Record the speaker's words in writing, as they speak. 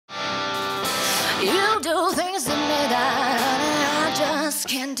You do things to me that I just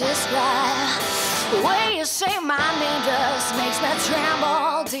can't describe. The way you say my name just makes me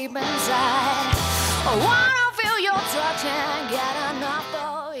tremble deep inside. I wanna feel your touch and get enough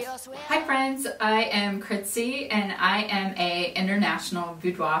of your sweet. Hi friends, I am Kritzy and I am an international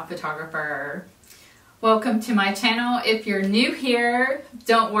boudoir photographer. Welcome to my channel. If you're new here,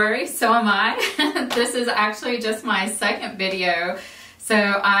 don't worry, so am I. This is actually just my second video. So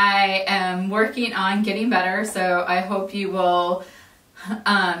I am working on getting better, so I hope you will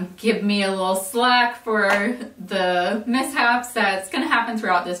give me a little slack for the mishaps that's going to happen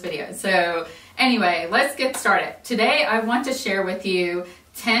throughout this video. So anyway, let's get started. Today I want to share with you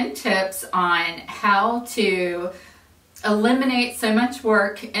 10 tips on how to eliminate so much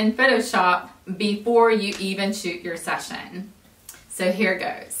work in Photoshop before you even shoot your session. So here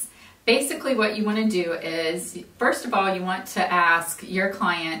goes. Basically what you want to do is, first of all, you want to ask your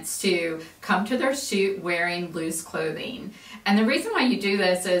clients to come to their shoot wearing loose clothing. And the reason why you do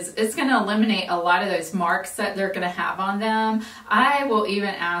this is it's going to eliminate a lot of those marks that they're going to have on them. I will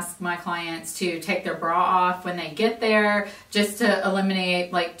even ask my clients to take their bra off when they get there, just to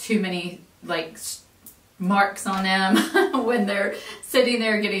eliminate like too many like marks on them when they're sitting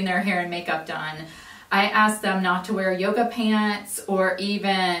there getting their hair and makeup done. I ask them not to wear yoga pants or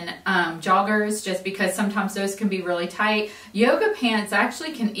even joggers, just because sometimes those can be really tight. Yoga pants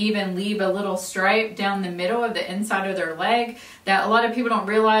actually can even leave a little stripe down the middle of the inside of their leg that a lot of people don't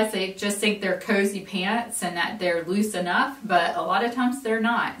realize. They just think they're cozy pants and that they're loose enough, but a lot of times they're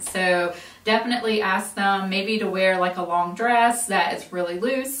not. So definitely ask them maybe to wear like a long dress that is really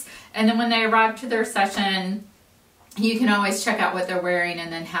loose. And then when they arrive to their session, you can always check out what they're wearing and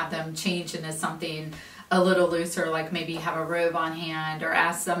then have them change into something a little looser, like maybe have a robe on hand, or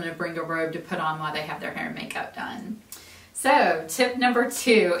ask them to bring a robe to put on while they have their hair and makeup done. So tip number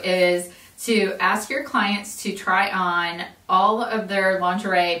 2 is to ask your clients to try on all of their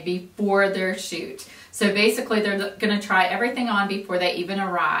lingerie before their shoot. So basically they're going to try everything on before they even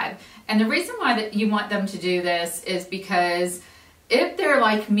arrive. And the reason why that you want them to do this is because if they're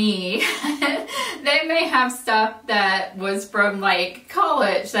like me, they may have stuff that was from like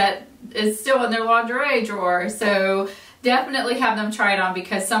college that is still in their lingerie drawer. So definitely have them try it on,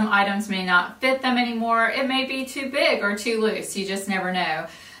 because some items may not fit them anymore. It may be too big or too loose. You just never know.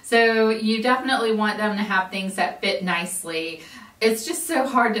 So you definitely want them to have things that fit nicely. It's just so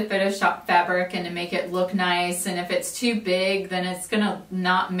hard to Photoshop fabric and to make it look nice, and if it's too big, then it's gonna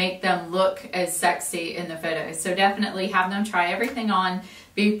not make them look as sexy in the photos. So definitely have them try everything on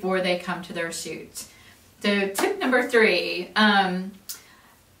before they come to their shoot. So tip number 3,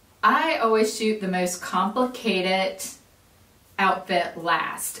 I always shoot the most complicated outfit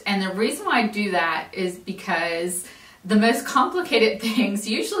last. And the reason why I do that is because the most complicated things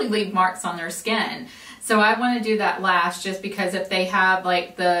usually leave marks on their skin. So I want to do that last, just because if they have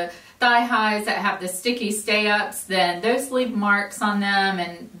like the thigh highs that have the sticky stay-ups, then those leave marks on them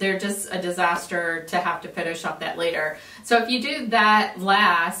and they're just a disaster to have to Photoshop that later. So if you do that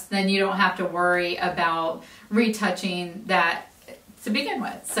last, then you don't have to worry about retouching that to begin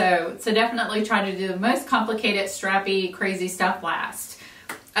with. So definitely try to do the most complicated, strappy, crazy stuff last.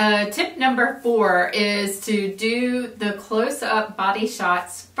 Tip number 4 is to do the close-up body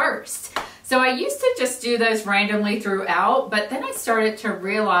shots first. So I used to just do those randomly throughout, but then I started to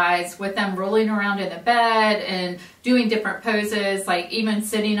realize with them rolling around in the bed and doing different poses, like even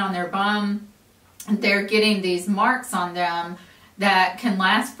sitting on their bum, they're getting these marks on them that can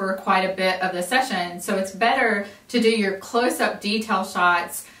last for quite a bit of the session. So it's better to do your close-up detail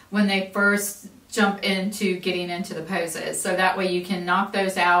shots when they first jump into getting into the poses. So that way you can knock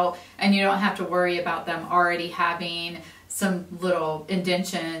those out and you don't have to worry about them already having some little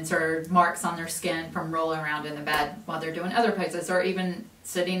indentions or marks on their skin from rolling around in the bed while they're doing other poses, or even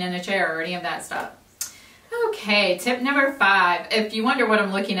sitting in a chair or any of that stuff. Okay, tip number 5. If you wonder what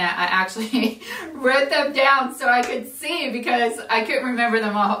I'm looking at, I actually wrote them down so I could see, because I couldn't remember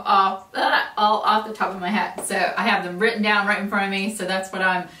them all off the top of my head. So I have them written down right in front of me, so that's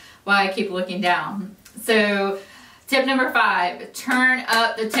why I keep looking down. So tip number 5, turn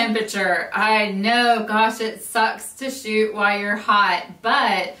up the temperature. I know, gosh, it sucks to shoot while you're hot,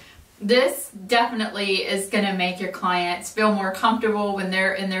 but this definitely is going to make your clients feel more comfortable when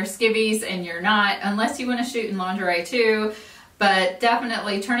they're in their skivvies and you're not, unless you want to shoot in lingerie too. But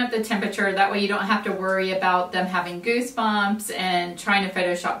definitely turn up the temperature. That way you don't have to worry about them having goosebumps and trying to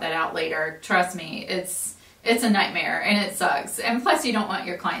Photoshop that out later. Trust me, it's a nightmare and it sucks. And plus you don't want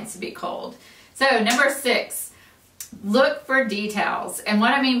your clients to be cold. So number 6. Look for details. And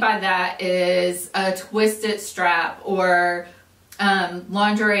what I mean by that is a twisted strap or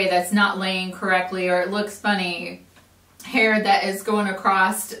lingerie that's not laying correctly, or it looks funny, hair that is going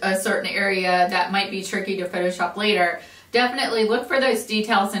across a certain area that might be tricky to Photoshop later, definitely look for those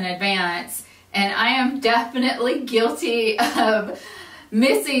details in advance. And I am definitely guilty of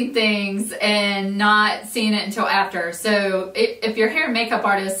missing things and not seeing it until after. So if your hair and makeup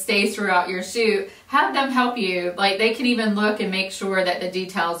artist stays throughout your shoot, have them help you. Like, they can even look and make sure that the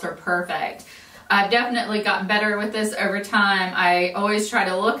details are perfect. I've definitely gotten better with this over time. I always try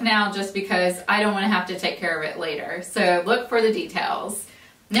to look now just because I don't want to have to take care of it later. So look for the details.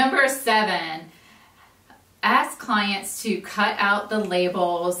 Number 7, ask clients to cut out the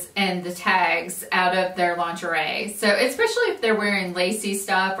labels and the tags out of their lingerie. So especially if they're wearing lacy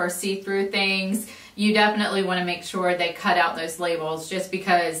stuff or see-through things, you definitely want to make sure they cut out those labels, just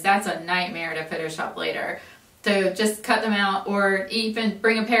because that's a nightmare to Photoshop later. So just cut them out, or even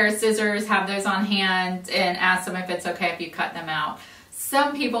bring a pair of scissors, have those on hand, and ask them if it's okay if you cut them out.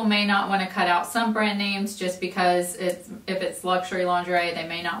 Some people may not want to cut out some brand names just because if it's luxury lingerie, they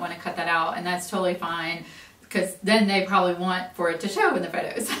may not want to cut that out, and that's totally fine, because then they probably want for it to show in the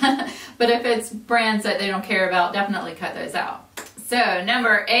photos. But if it's brands that they don't care about, definitely cut those out. So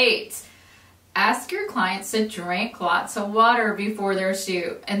number 8, ask your clients to drink lots of water before their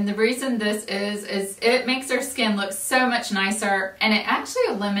shoot. And the reason this is it makes their skin look so much nicer, and it actually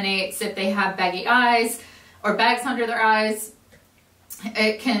eliminates if they have baggy eyes or bags under their eyes.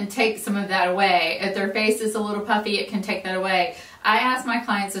 It can take some of that away. If their face is a little puffy, it can take that away. I ask my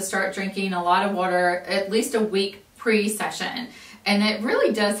clients to start drinking a lot of water at least a week pre-session, and it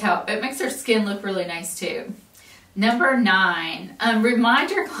really does help. It makes their skin look really nice too. Number 9,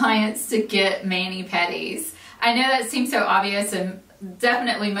 remind your clients to get mani-pedis. I know that seems so obvious, and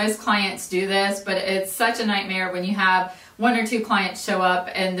definitely most clients do this, but it's such a nightmare when you have 1 or 2 clients show up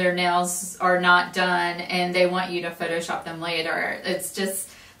and their nails are not done and they want you to Photoshop them later. It's just,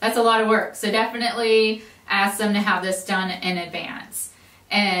 that's a lot of work. So definitely ask them to have this done in advance.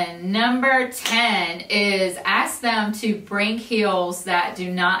 And number 10 is ask them to bring heels that do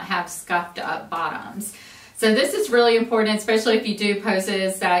not have scuffed up bottoms. So this is really important, especially if you do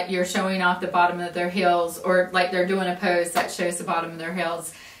poses that you're showing off the bottom of their heels, or like they're doing a pose that shows the bottom of their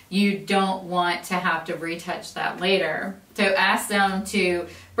heels. You don't want to have to retouch that later. So ask them to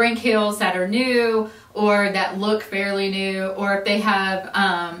bring heels that are new or that look fairly new, or if they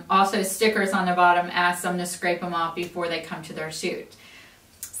have also stickers on the bottom, ask them to scrape them off before they come to their shoot.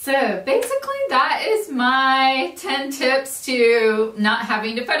 So basically that is my 10 tips to not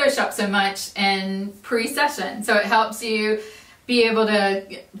having to Photoshop so much in pre-session. So it helps you be able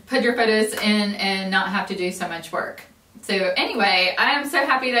to put your photos in and not have to do so much work. So anyway, I am so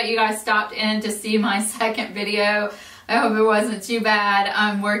happy that you guys stopped in to see my second video. I hope it wasn't too bad.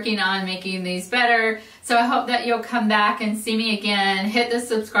 I'm working on making these better. So I hope that you'll come back and see me again. Hit the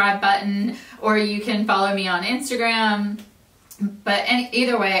subscribe button, or you can follow me on Instagram. But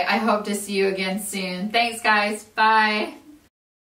either way, I hope to see you again soon. Thanks, guys. Bye.